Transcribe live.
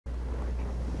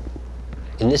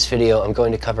In this video, I'm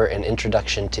going to cover an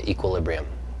introduction to equilibrium.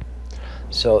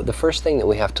 So the first thing that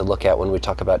we have to look at when we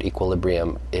talk about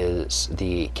equilibrium is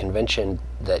the convention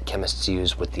that chemists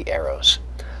use with the arrows.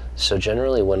 So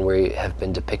generally when we have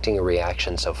been depicting a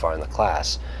reaction so far in the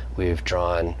class, we've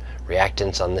drawn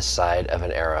reactants on this side of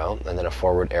an arrow, and then a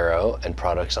forward arrow, and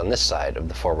products on this side of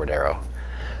the forward arrow.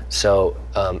 So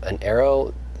an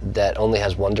arrow that only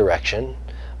has one direction,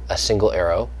 a single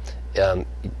arrow,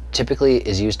 typically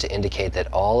is used to indicate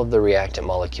that all of the reactant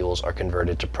molecules are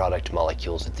converted to product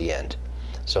molecules at the end.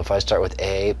 So if I start with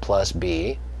A plus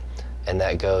B, and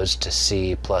that goes to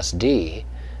C plus D,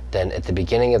 then at the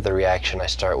beginning of the reaction I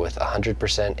start with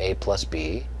 100% A plus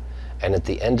B, and at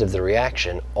the end of the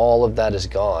reaction all of that is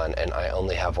gone and I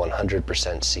only have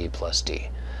 100% C plus D.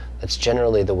 That's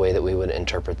generally the way that we would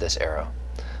interpret this arrow.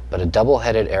 But a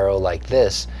double-headed arrow like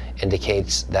this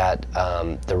indicates that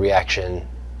the reaction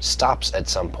stops at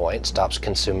some point, stops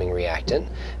consuming reactant,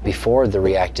 before the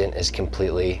reactant is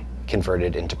completely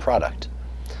converted into product.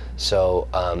 So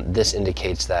this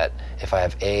indicates that if I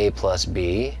have A plus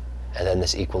B, and then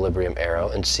this equilibrium arrow,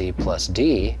 and C plus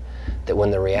D, that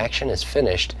when the reaction is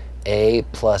finished, A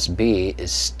plus B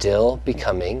is still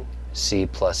becoming C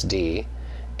plus D,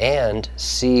 and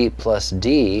C plus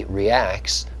D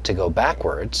reacts to go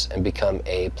backwards and become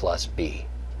A plus B.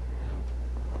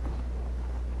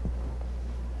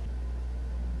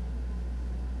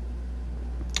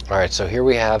 Alright, so here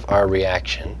we have our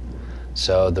reaction.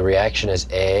 So the reaction is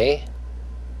A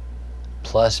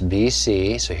plus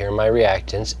BC, so here are my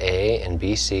reactants, A and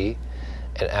BC,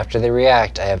 and after they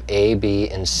react I have A, B,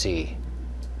 and C.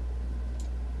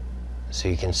 So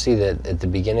you can see that at the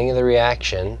beginning of the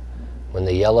reaction, when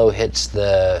the yellow hits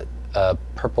the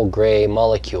purple-gray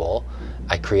molecule,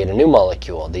 I create a new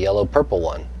molecule, the yellow-purple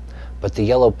one. But the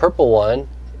yellow-purple one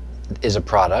is a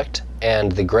product,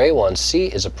 and the gray one, C,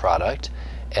 is a product,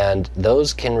 and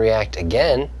those can react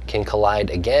again, can collide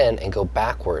again, and go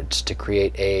backwards to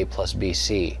create A plus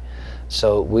BC.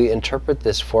 So we interpret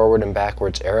this forward and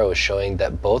backwards arrow as showing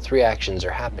that both reactions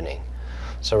are happening.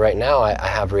 So right now I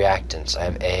have reactants. I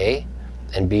have A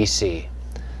and BC.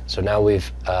 So now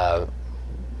we've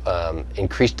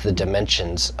increased the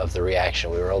dimensions of the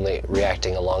reaction. We were only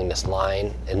reacting along this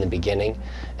line in the beginning,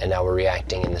 and now we're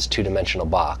reacting in this two-dimensional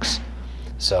box.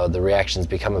 So the reactions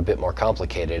become a bit more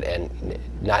complicated, and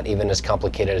not even as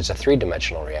complicated as a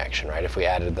three-dimensional reaction, right? If we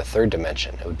added the third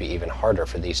dimension, it would be even harder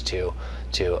for these two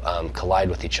to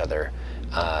collide with each other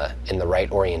in the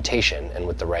right orientation and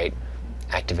with the right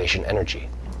activation energy.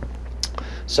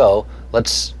 So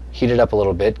let's heat it up a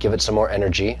little bit, give it some more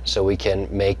energy so we can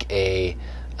make a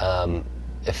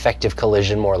effective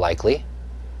collision more likely.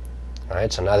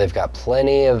 Alright, so now they've got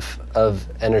plenty of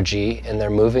energy, and they're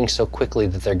moving so quickly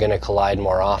that they're going to collide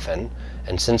more often.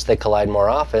 And since they collide more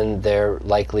often, they're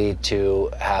likely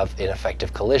to have an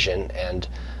effective collision and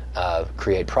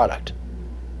create product.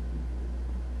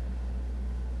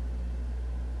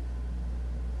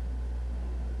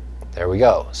 There we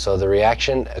go. So the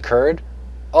reaction occurred.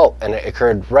 Oh, and it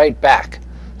occurred right back.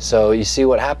 So you see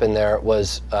what happened there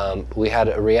was we had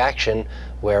a reaction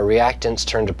where reactants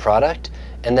turned to product,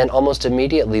 and then almost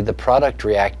immediately the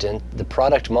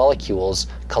product molecules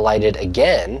collided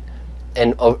again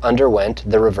and underwent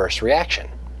the reverse reaction.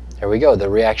 There we go. The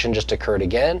reaction just occurred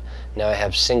again. Now I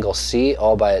have single C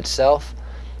all by itself,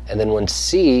 and then when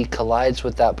C collides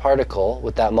with that particle,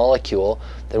 with that molecule,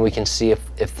 then we can see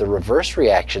if the reverse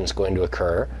reaction is going to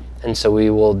occur, and so we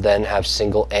will then have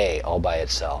single A all by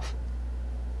itself.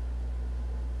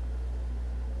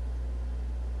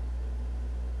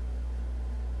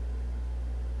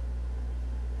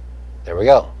 There we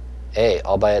go, A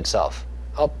all by itself.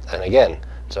 Oh, and again,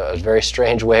 so it was a very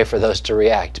strange way for those to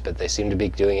react, but they seem to be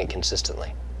doing it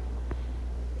consistently.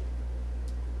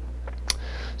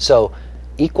 So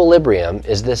equilibrium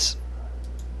is this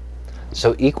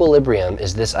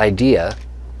idea.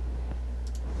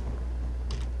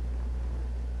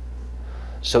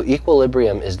 So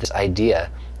equilibrium is this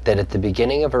idea that at the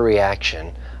beginning of a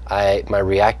reaction, my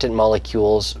reactant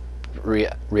molecules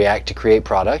react to create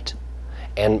product,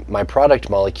 and my product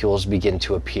molecules begin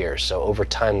to appear. So over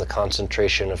time the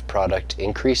concentration of product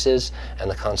increases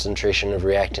and the concentration of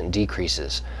reactant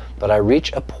decreases. But I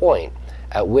reach a point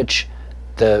at which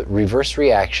the reverse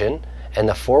reaction and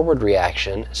the forward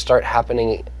reaction start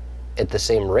happening at the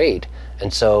same rate,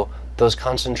 and so those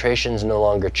concentrations no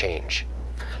longer change.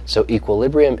 So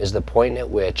equilibrium is the point at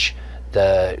which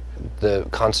the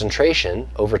concentration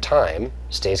over time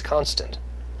stays constant.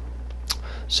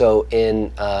 So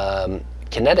in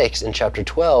kinetics in chapter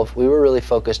 12, we were really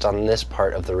focused on this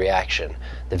part of the reaction,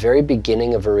 the very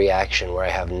beginning of a reaction where I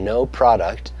have no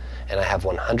product and I have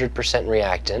 100%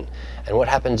 reactant. And what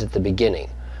happens at the beginning?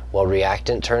 Well,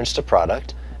 reactant turns to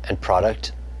product, and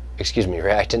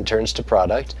reactant turns to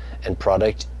product, and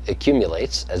product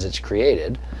accumulates as it's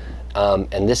created.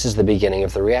 And this is the beginning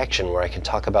of the reaction, where I can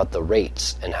talk about the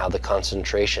rates and how the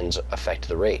concentrations affect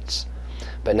the rates.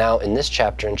 But now in this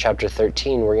chapter, in chapter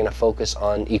 13, we're going to focus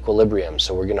on equilibrium.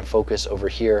 So we're going to focus over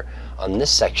here on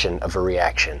this section of a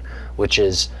reaction, which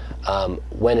is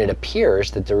when it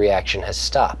appears that the reaction has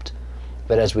stopped.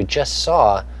 But as we just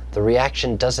saw, the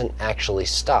reaction doesn't actually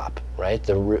stop, right?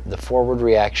 The forward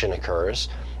reaction occurs,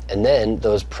 and then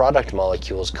those product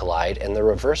molecules collide, and the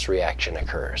reverse reaction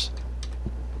occurs.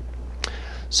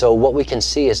 So what we can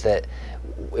see is that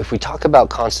if we talk about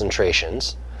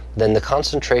concentrations, then the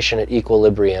concentration at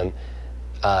equilibrium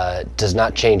does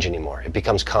not change anymore. It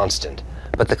becomes constant.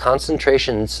 But the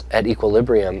concentrations at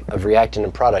equilibrium of reactant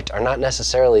and product are not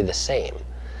necessarily the same.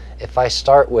 If I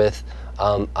start with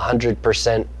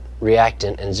 100%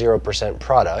 reactant and 0%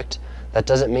 product, that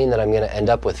doesn't mean that I'm going to end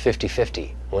up with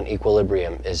 50-50 when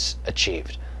equilibrium is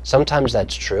achieved. Sometimes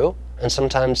that's true, and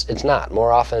sometimes it's not.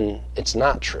 More often, it's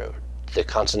not true. The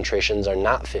concentrations are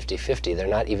not 50-50. They're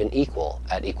not even equal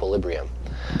at equilibrium.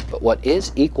 But what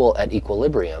is equal at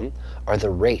equilibrium are the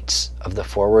rates of the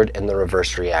forward and the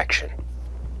reverse reaction.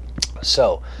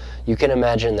 So you can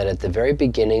imagine that at the very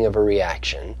beginning of a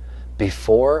reaction,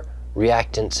 before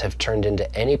reactants have turned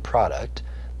into any product,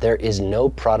 there is no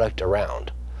product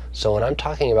around. So when I'm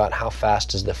talking about how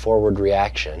fast is the forward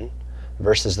reaction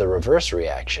versus the reverse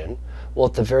reaction, well,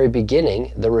 at the very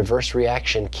beginning, the reverse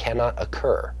reaction cannot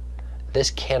occur.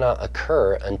 This cannot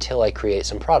occur until I create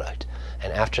some product.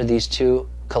 And after these two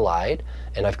collide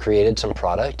and I've created some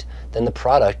product, then the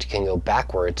product can go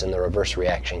backwards and the reverse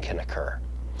reaction can occur.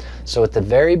 So at the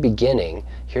very beginning,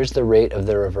 here's the rate of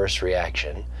the reverse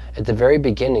reaction. At the very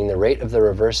beginning, the rate of the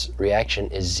reverse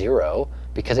reaction is 0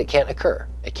 because it can't occur.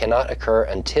 It cannot occur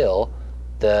until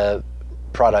the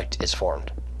product is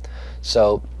formed.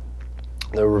 So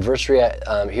the reverse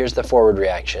here's the forward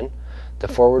reaction. The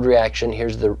forward reaction,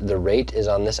 here's the rate is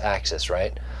on this axis,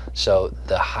 right? So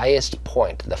the highest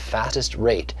point, the fastest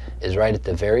rate, is right at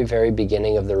the very, very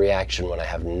beginning of the reaction when I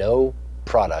have no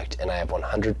product and I have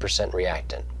 100%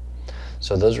 reactant.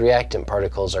 So those reactant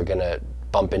particles are going to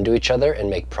bump into each other and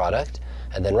make product.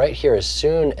 And then right here, as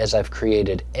soon as I've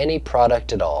created any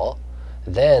product at all,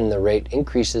 then the rate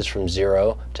increases from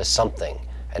 0 to something.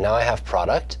 And now I have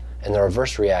product, and the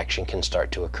reverse reaction can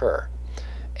start to occur.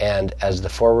 And as the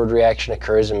forward reaction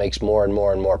occurs and makes more and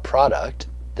more and more product,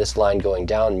 this line going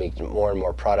down means more and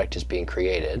more product is being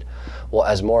created. Well,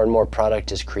 as more and more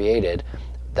product is created,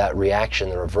 that reaction,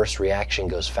 the reverse reaction,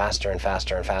 goes faster and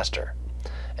faster and faster,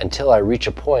 until I reach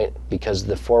a point, because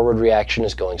the forward reaction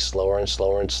is going slower and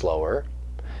slower and slower,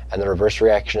 and the reverse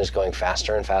reaction is going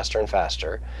faster and faster and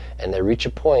faster, and they reach a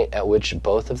point at which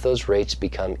both of those rates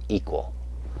become equal.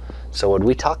 So when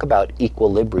we talk about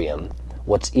equilibrium,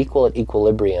 what's equal at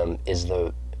equilibrium is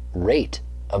the rate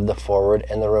of the forward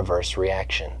and the reverse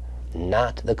reaction,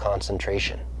 not the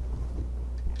concentration.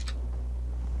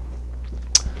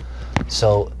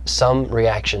 So some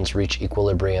reactions reach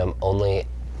equilibrium only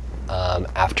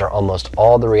after almost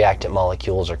all the reactant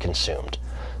molecules are consumed.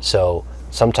 So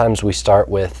sometimes we start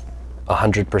with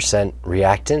 100%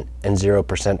 reactant and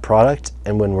 0% product,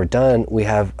 and when we're done, we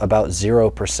have about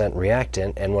 0%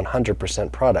 reactant and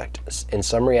 100% product. In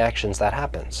some reactions that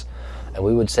happens, and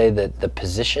we would say that the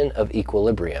position of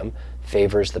equilibrium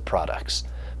favors the products,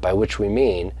 by which we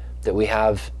mean that we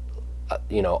have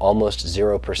almost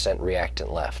 0%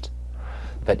 reactant left.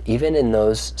 But even in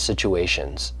those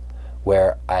situations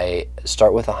where I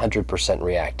start with 100%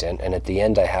 reactant and at the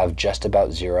end I have just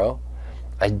about 0,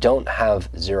 I don't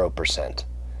have 0%.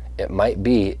 It might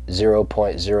be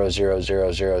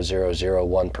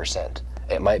 0.0000001%.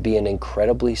 It might be an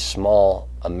incredibly small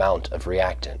amount of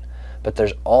reactant, but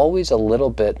there's always a little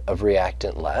bit of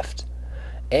reactant left,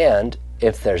 and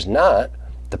if there's not,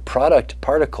 the product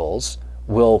particles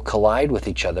will collide with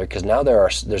each other, because now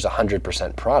there's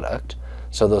 100% product,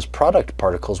 so those product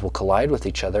particles will collide with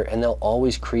each other and they'll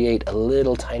always create a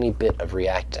little tiny bit of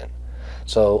reactant.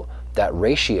 So that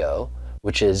ratio,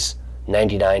 which is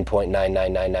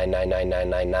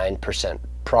 99.999999999%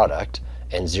 product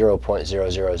and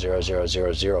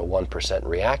 0.0000001%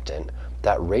 reactant,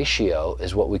 that ratio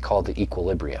is what we call the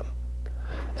equilibrium.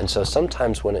 And so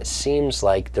sometimes when it seems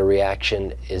like the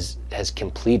reaction has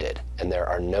completed and there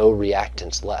are no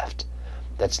reactants left,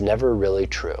 that's never really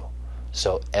true.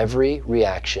 So every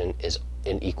reaction is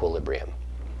in equilibrium.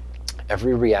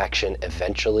 Every reaction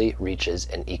eventually reaches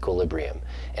an equilibrium.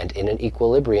 And in an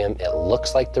equilibrium, it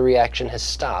looks like the reaction has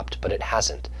stopped, but it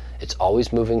hasn't. It's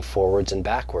always moving forwards and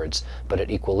backwards, but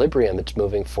at equilibrium it's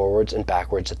moving forwards and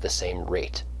backwards at the same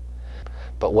rate.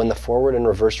 But when the forward and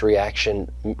reverse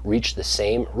reaction reach the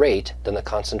same rate, then the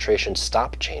concentrations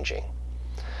stop changing.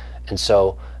 And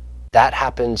so that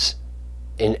happens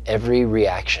in every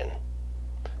reaction.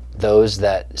 Those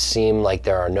that seem like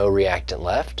there are no reactant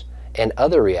left, and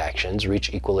other reactions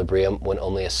reach equilibrium when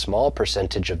only a small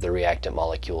percentage of the reactant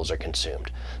molecules are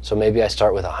consumed. So maybe I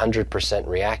start with 100%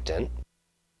 reactant,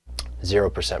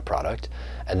 0% product,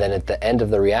 and then at the end of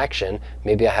the reaction,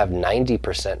 maybe I have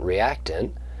 90%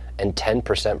 reactant and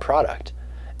 10% product.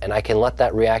 And I can let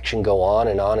that reaction go on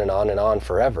and on and on and on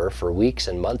forever, for weeks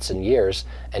and months and years,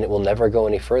 and it will never go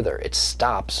any further. It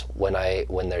stops when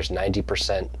there's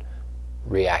 90%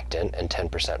 reactant and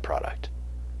 10% product.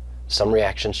 Some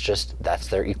reactions that's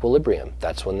their equilibrium.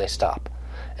 That's when they stop.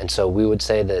 And so we would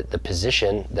say that the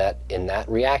position that in that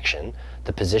reaction,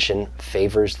 the position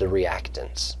favors the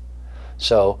reactants.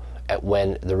 So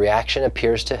when the reaction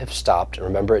appears to have stopped, and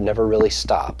remember it never really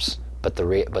stops, but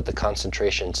the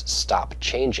concentrations stop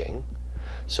changing.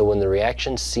 So when the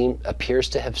reaction appears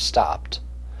to have stopped,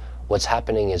 what's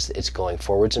happening is it's going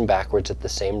forwards and backwards at the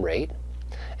same rate.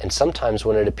 And sometimes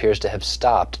when it appears to have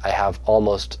stopped, I have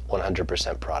almost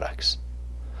 100% products.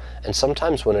 And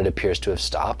sometimes when it appears to have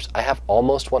stopped, I have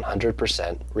almost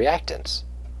 100% reactants.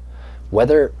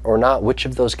 Whether or not which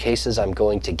of those cases I'm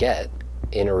going to get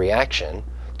in a reaction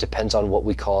depends on what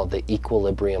we call the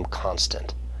equilibrium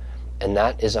constant. And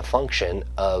that is a function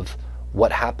of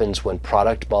what happens when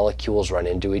product molecules run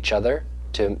into each other,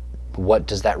 to what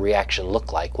does that reaction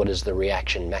look like, what is the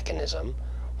reaction mechanism,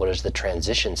 what is the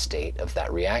transition state of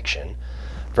that reaction,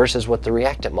 versus what the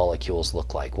reactant molecules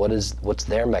look like, what's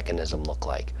their mechanism look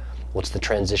like, what's the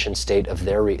transition state of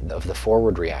the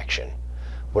forward reaction,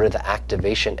 what are the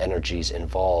activation energies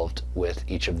involved with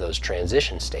each of those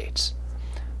transition states.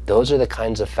 Those are the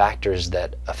kinds of factors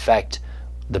that affect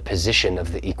the position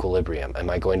of the equilibrium. Am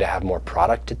I going to have more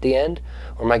product at the end,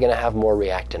 or am I going to have more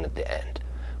reactant at the end?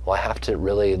 Well, I have to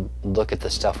really look at the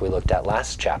stuff we looked at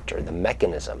last chapter, the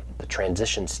mechanism, the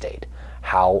transition state,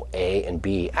 how A and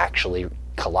B actually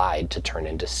collide to turn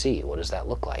into C. What does that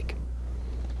look like?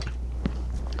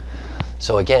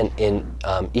 So again, in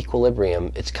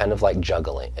equilibrium, it's kind of like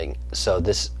juggling. So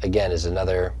this, again, is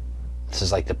this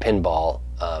is like the pinball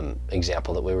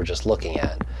example that we were just looking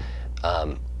at,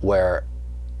 where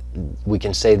we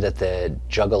can say that the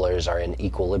jugglers are in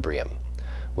equilibrium,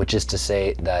 which is to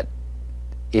say that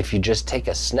if you just take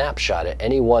a snapshot at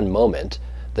any one moment,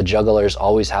 the jugglers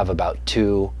always have about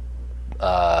 2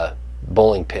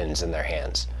 bowling pins in their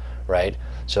hands, right?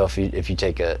 So if you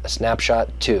take a snapshot,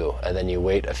 2, and then you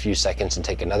wait a few seconds and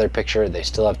take another picture, they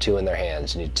still have 2 in their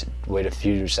hands. And you wait a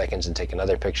few seconds and take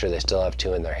another picture, they still have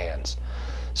 2 in their hands.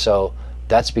 So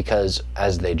that's because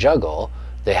as they juggle,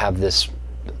 they have this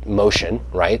motion,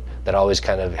 right, that always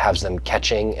kind of has them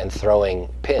catching and throwing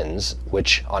pins,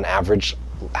 which on average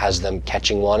has them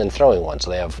catching one and throwing one.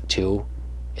 So they have 2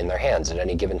 in their hands at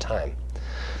any given time.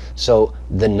 So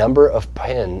the number of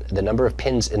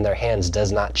pins in their hands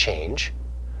does not change.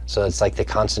 So it's like the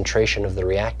concentration of the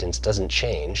reactants doesn't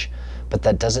change, but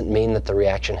that doesn't mean that the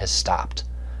reaction has stopped.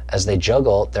 As they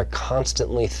juggle, they're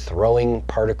constantly throwing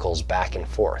particles back and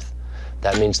forth.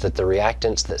 That means that the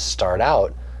reactants that start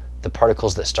out, the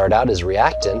particles that start out as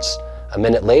reactants, a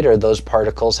minute later those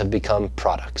particles have become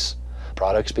products.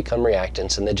 Products become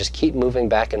reactants, and they just keep moving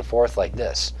back and forth like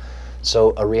this.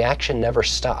 So a reaction never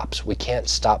stops. We can't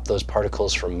stop those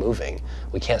particles from moving.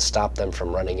 We can't stop them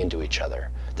from running into each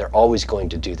other. They're always going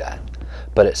to do that.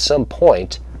 But at some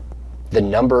point, the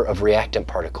number of reactant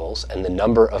particles and the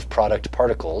number of product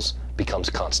particles becomes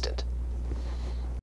constant.